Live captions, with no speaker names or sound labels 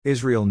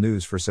Israel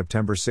News for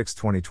September 6,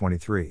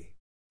 2023.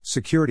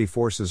 Security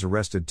forces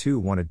arrested two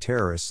wanted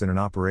terrorists in an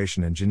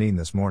operation in Jenin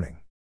this morning.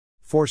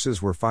 Forces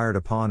were fired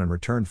upon and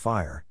returned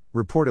fire,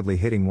 reportedly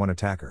hitting one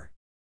attacker.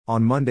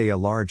 On Monday, a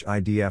large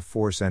IDF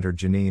force entered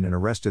Jenin and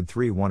arrested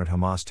three wanted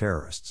Hamas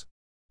terrorists.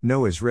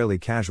 No Israeli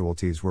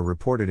casualties were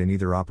reported in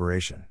either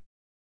operation.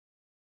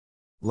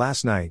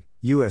 Last night,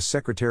 U.S.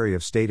 Secretary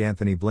of State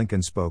Anthony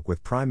Blinken spoke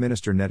with Prime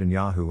Minister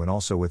Netanyahu and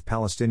also with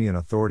Palestinian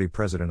Authority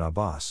President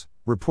Abbas,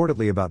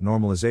 reportedly about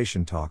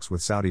normalization talks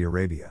with Saudi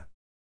Arabia.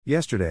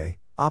 Yesterday,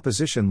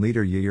 opposition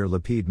leader Yair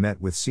Lapid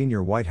met with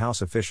senior White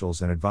House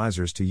officials and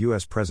advisors to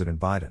U.S. President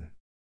Biden.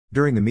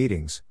 During the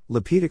meetings,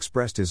 Lapid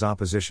expressed his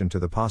opposition to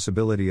the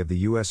possibility of the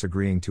U.S.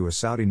 agreeing to a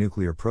Saudi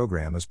nuclear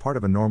program as part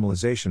of a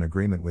normalization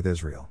agreement with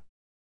Israel.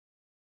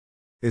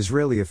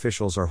 Israeli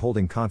officials are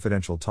holding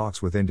confidential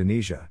talks with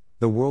Indonesia,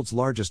 the world's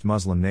largest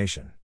Muslim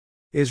nation.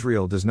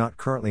 Israel does not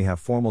currently have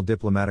formal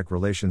diplomatic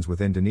relations with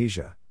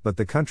Indonesia, but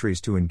the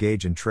countries to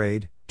engage in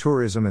trade,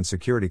 tourism and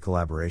security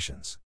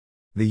collaborations.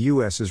 The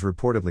U.S. is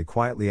reportedly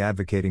quietly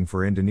advocating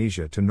for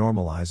Indonesia to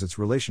normalize its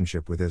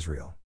relationship with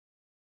Israel.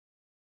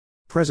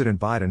 President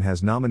Biden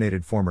has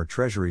nominated former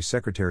Treasury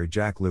Secretary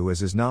Jack Lew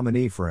as his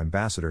nominee for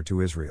ambassador to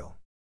Israel.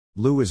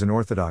 Lew is an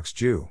Orthodox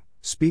Jew,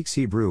 speaks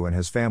Hebrew and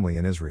has family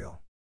in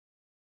Israel.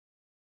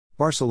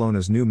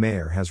 Barcelona's new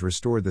mayor has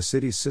restored the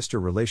city's sister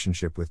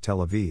relationship with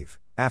Tel Aviv,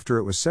 after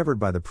it was severed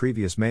by the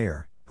previous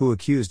mayor, who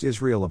accused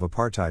Israel of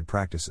apartheid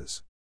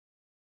practices.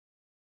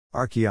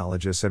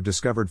 Archaeologists have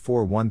discovered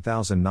four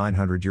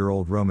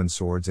 1,900-year-old Roman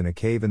swords in a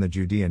cave in the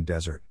Judean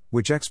desert,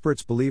 which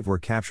experts believe were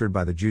captured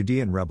by the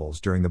Judean rebels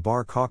during the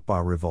Bar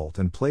Kokhba revolt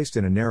and placed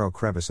in a narrow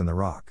crevice in the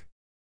rock.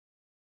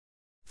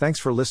 Thanks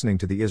for listening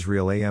to the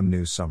Israel AM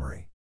News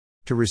Summary.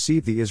 To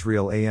receive the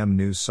Israel AM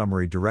News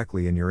Summary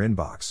directly in your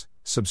inbox,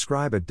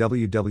 subscribe at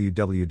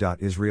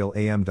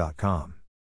www.israelam.com.